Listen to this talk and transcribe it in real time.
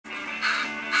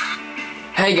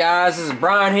Hey guys, this is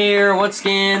Brian here once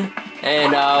again,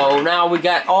 and now we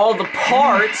got all the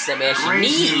parts that we actually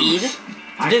need to do this.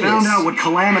 I found out what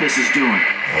Calamitous is doing.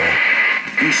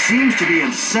 He seems to be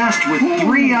obsessed with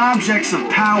 3 objects of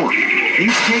power.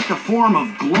 These take the form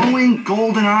of glowing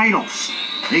golden idols.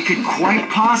 They could quite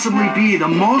possibly be the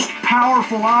most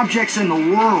powerful objects in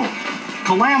the world.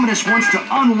 Calamitous wants to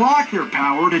unlock their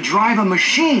power to drive a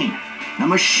machine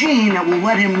that will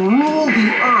let him rule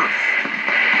the Earth.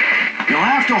 You'll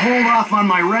have to hold off on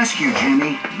my rescue,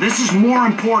 Jimmy. This is more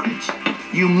important.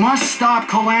 You must stop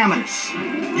Calamitous.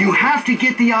 You have to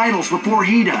get the idols before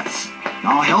he does.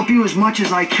 I'll help you as much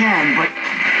as I can, but...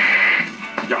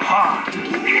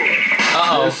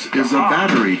 This is a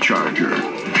battery charger.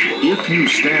 If you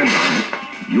stand on it,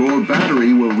 your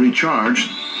battery will recharge.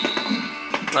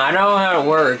 I know how it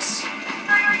works.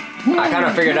 I kind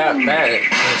of figured out that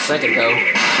a second ago.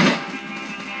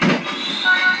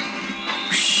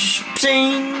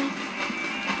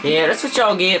 Yeah, that's what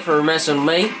y'all get for messing with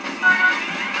me.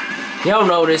 Y'all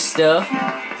know this stuff.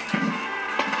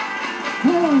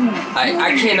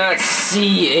 I cannot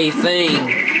see a thing.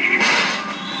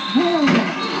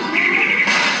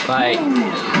 Like...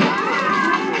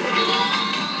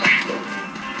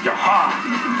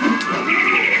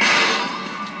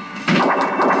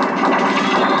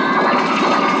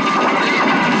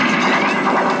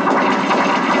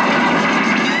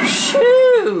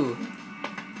 Shoo!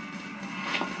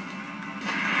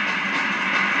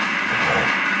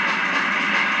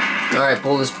 Alright,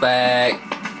 pull this back.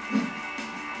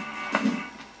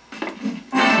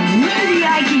 Maybe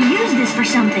I can use this for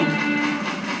something.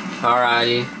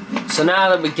 Alrighty. So now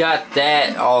that we got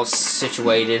that all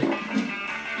situated,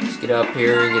 let's get up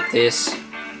here and get this.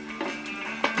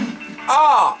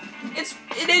 Oh! It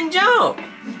didn't jump!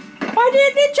 Why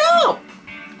didn't it jump?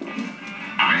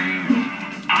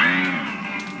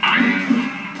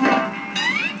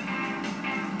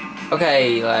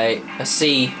 Okay, like, let's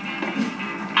see.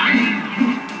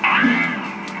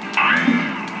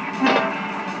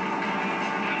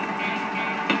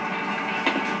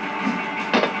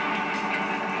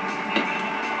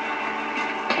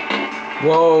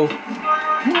 Whoa.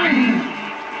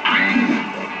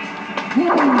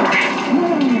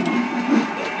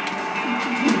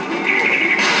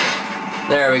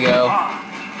 There we go.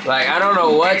 Like, I don't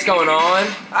know what's going on.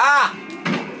 Ah!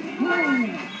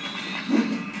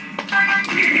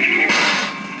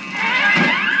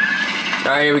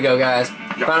 Alright, here we go, guys.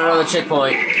 Found another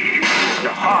checkpoint.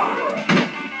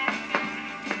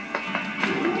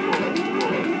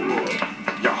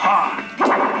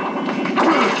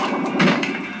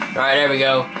 Alright, there we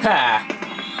go. Ha!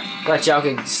 Thought y'all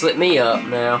could slip me up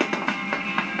now.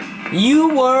 You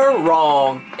were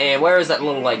wrong. And where is that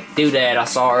little, like, doodad I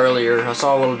saw earlier? I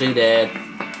saw a little doodad.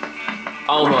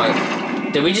 Oh my.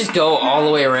 Did we just go all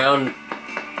the way around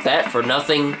that for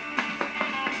nothing?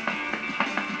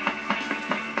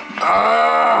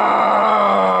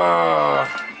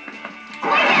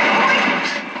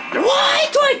 Why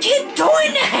do I keep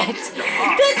doing that?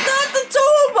 That's not the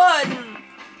tool button!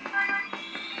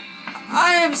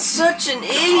 I am such an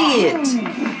idiot!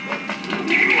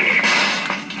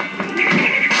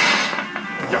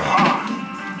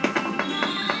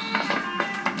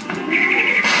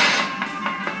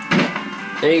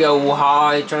 There you go,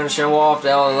 Wahai, trying to show off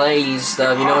to all the ladies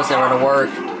stuff. You know it's never gonna work.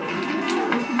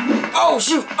 Oh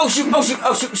shoot! Oh shoot! Oh shoot!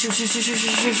 Oh shoot! Shoot! Shoot! Shoot! Shoot!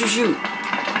 Shoot! Shoot! Shoot!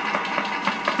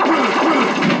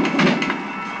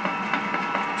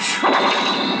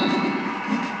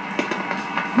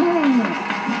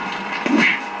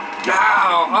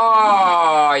 Ow!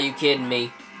 Oh, are you kidding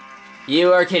me?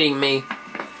 You are kidding me.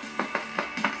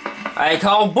 I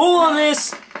call bull on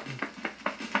this.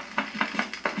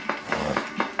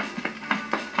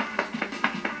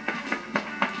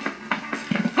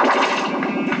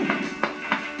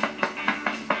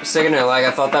 For a second there, like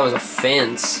I thought that was a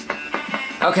fence.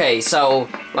 Okay, so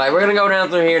like we're gonna go down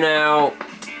through here now.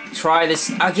 Try this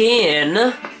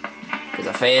again, because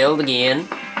I failed again.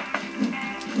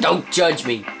 Don't judge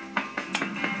me.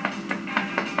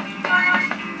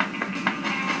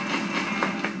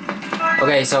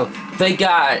 Okay, so they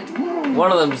got,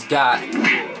 one of them's got,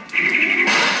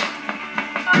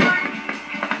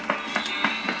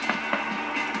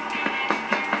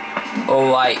 oh,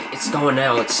 like, it's going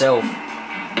now itself.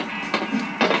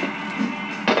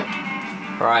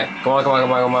 Alright, come on, come on,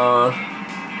 come on, come on.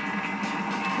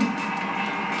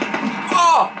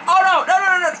 Oh! Oh no! No, no,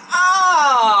 no, no! Ah!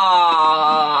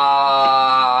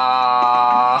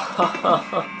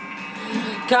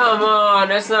 Come on,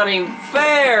 that's not even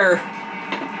fair!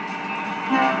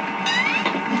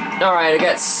 Alright, I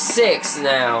got 6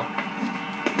 now.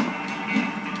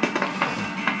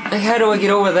 Like, how do I get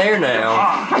over there now?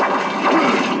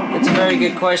 That's a very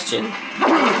good question.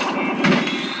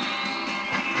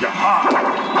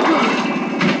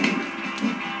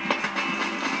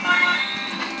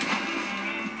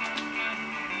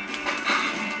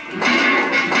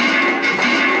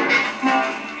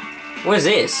 What is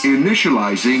this?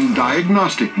 Initializing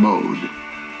diagnostic mode.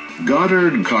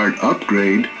 Goddard cart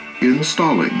upgrade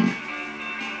installing.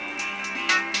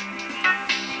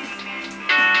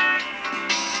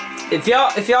 If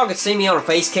y'all could see me on a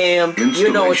face cam,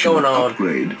 you know what's going on.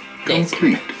 Upgrade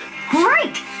complete.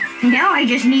 Great! Now I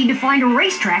just need to find a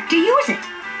racetrack to use it.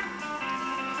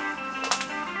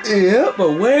 Yeah,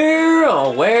 but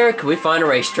where can we find a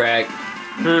racetrack?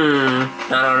 I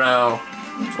don't know.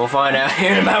 We'll find out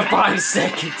here in about 5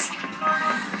 seconds.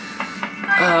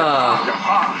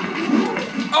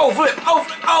 Oh, flip! Oh,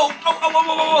 flip! Oh!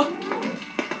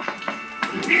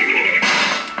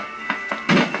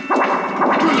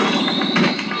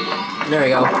 There we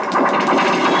go.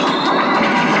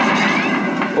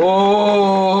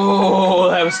 Oh,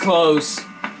 that was close.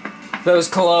 That was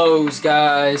close,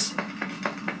 guys.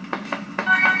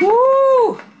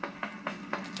 Woo!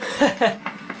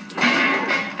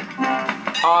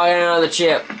 Oh, I got another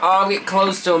chip. Oh, I'm getting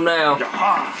close to him now.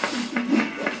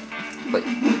 Wait,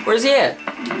 where's he at?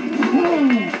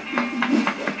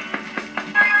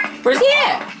 Where's he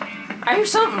at? I hear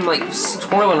something like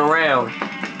twirling around.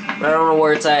 But I don't know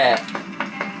where it's at.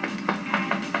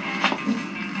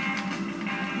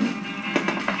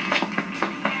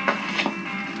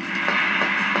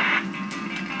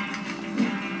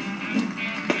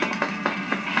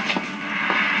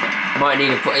 Might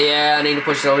need to put, yeah, I need to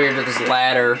push it over here to this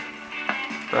ladder.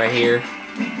 Right here.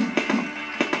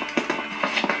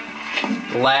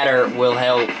 Ladder will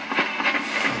help.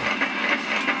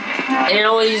 And it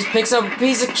only just picks up a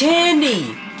piece of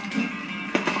candy.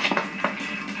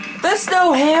 That's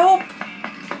no help.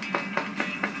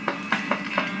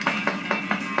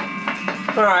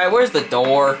 Alright, where's the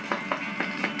door?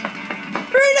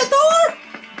 There ain't a door!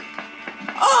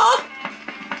 Oh!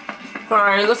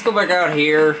 Alright, let's go back out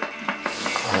here.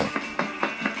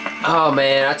 Oh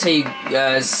man, I tell you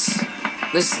guys,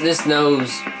 this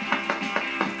nose,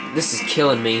 this is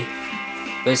killing me.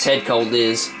 This head cold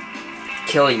is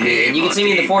killing me, Hey, and you can see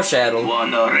me in the foreshadow.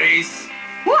 Wanna race?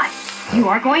 What? You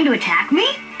are going to attack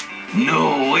me?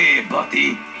 No way,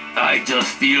 buddy. I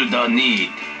just feel the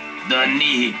need. The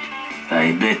need.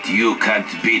 I bet you can't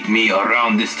beat me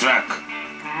around this track.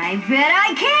 I bet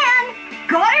I can.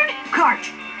 Goddard, cart.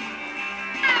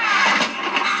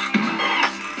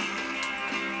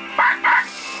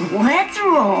 Let's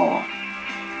roll.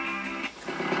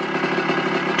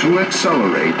 To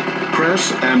accelerate,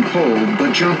 press and hold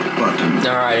the jump button.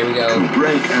 Alright, here we go. To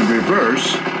brake and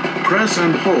reverse, press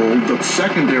and hold the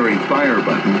secondary fire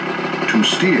button. To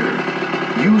steer,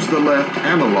 use the left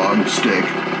analog stick.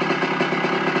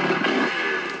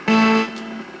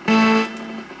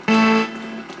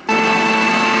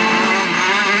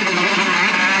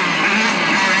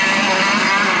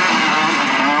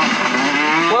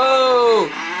 Whoa!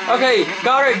 Okay,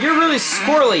 Goddard, you're really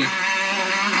squirrely.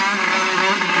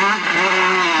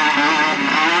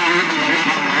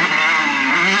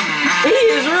 He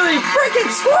is really freaking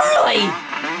squirrely!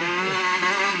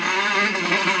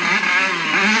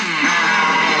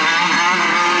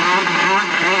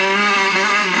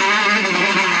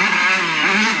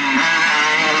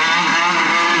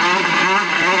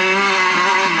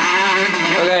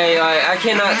 Okay, I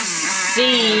cannot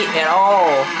see at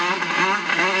all.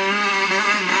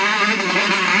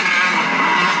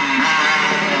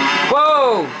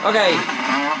 Whoa! Okay.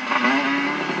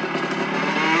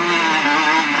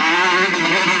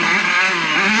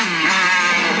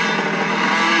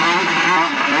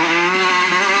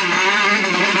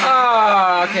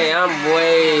 Okay, I'm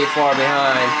way far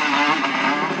behind.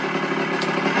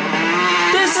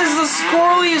 This is the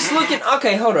squirreliest looking...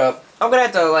 Okay, hold up. I'm gonna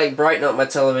have to, like, brighten up my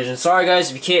television. Sorry,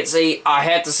 guys, if you can't see, I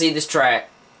have to see this track.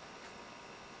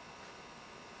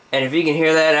 And if you can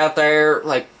hear that out there,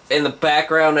 like, in the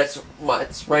background, it's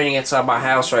raining outside my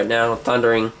house right now,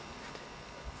 thundering.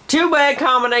 Two bad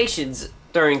combinations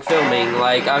during filming.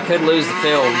 Like, I could lose the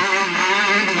film.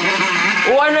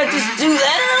 Why not just do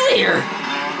that earlier?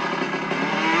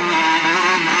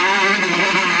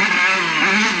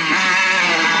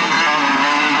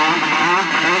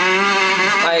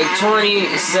 Like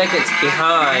 20 seconds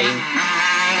behind.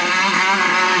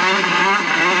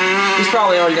 He's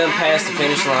probably already done past the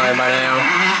finish line by now.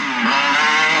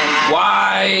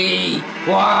 Why?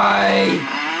 Why?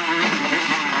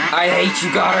 I hate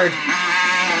you, Goddard.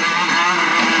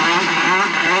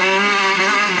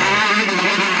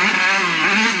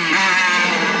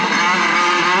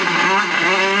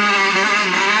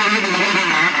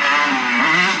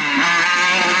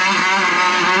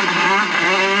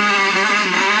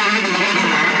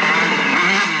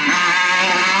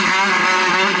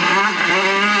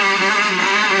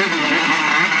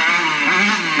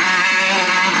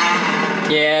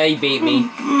 he beat me.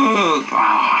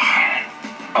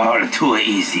 All too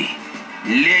easy.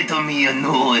 Let me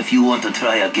know if you want to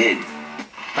try again.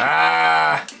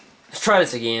 Let's try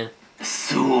this again.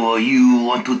 So you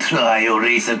want to try a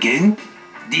race again?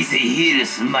 This here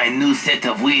is my new set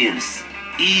of wheels.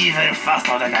 Even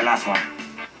faster than the last one.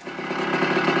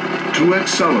 To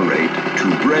accelerate, to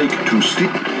brake, to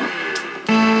steer.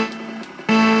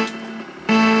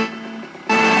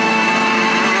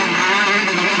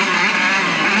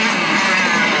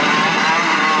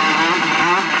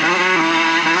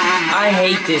 I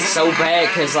hate this so bad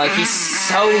because, like, he's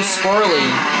so squirrely.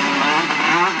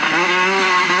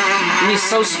 He's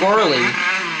so squirrely.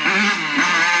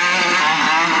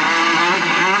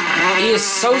 He is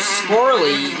so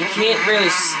squirrely, you can't really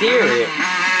steer it.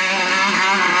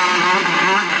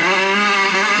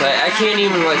 But I can't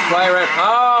even, like, fly around.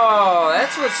 Oh,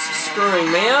 that's what's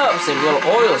screwing me up. Some little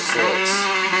oil slicks.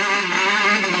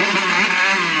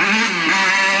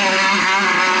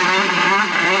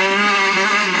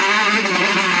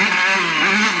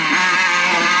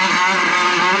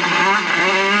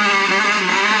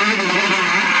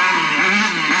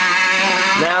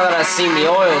 Now that I've seen the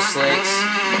oil slicks.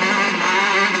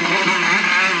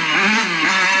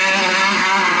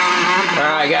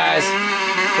 Alright guys,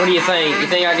 what do you think? You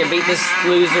think I can beat this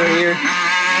loser here?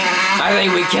 I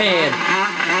think we can.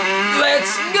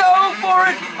 Let's go for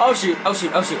it! Oh shoot, oh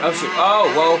shoot, oh shoot, oh shoot. Oh,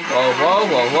 whoa, whoa, whoa,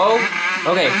 whoa, whoa.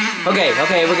 Okay, okay,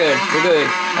 okay, we're good, we're good.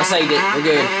 I saved it, we're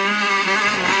good.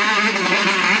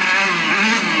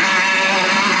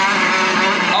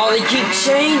 Oh, they keep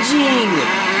changing!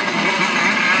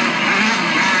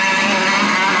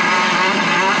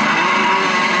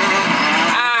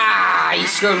 He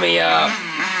screwed me up.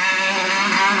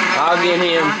 I'll get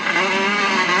him.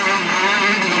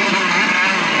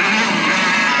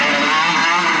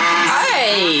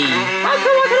 Hey! How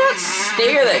come I cannot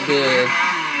steer that good?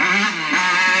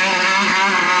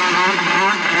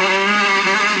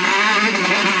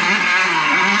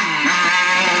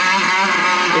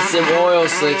 It's them oil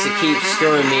slicks that keep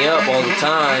screwing me up all the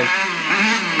time.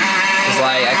 It's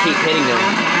like I keep hitting them.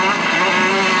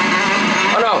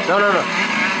 Oh no, no, no, no.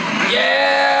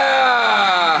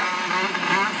 Yeah!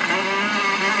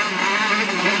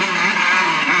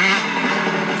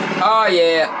 Oh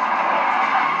yeah.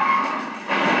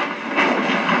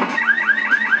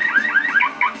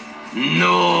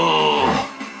 No!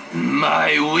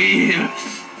 My wheels!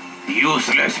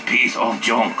 Useless piece of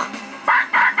junk.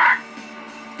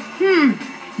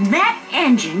 That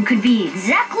engine could be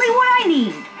exactly what I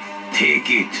need. Take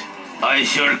it. I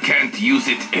sure can't use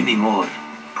it anymore.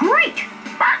 Great!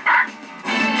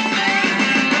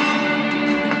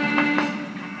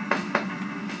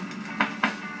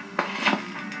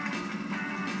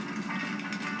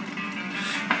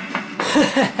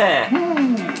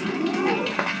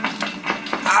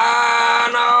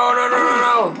 No, no, no, no,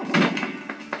 no.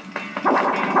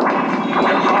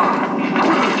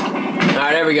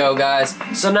 Alright, there we go, guys.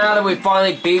 So now that we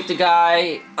finally beat the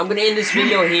guy, I'm gonna end this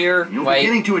video here. You'll be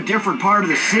getting to a different part of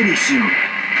the city soon.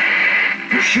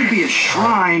 There should be a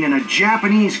shrine and a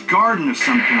Japanese garden of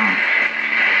some kind.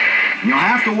 You'll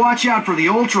have to watch out for the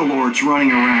Ultra Lords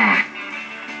running around.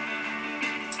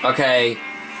 Okay.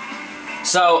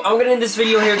 So, I'm gonna end this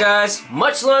video here, guys.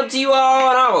 Much love to you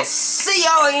all, and I will see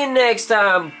y'all again next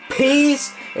time.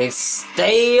 Peace, and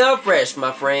stay up fresh,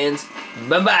 my friends.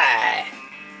 Bye-bye.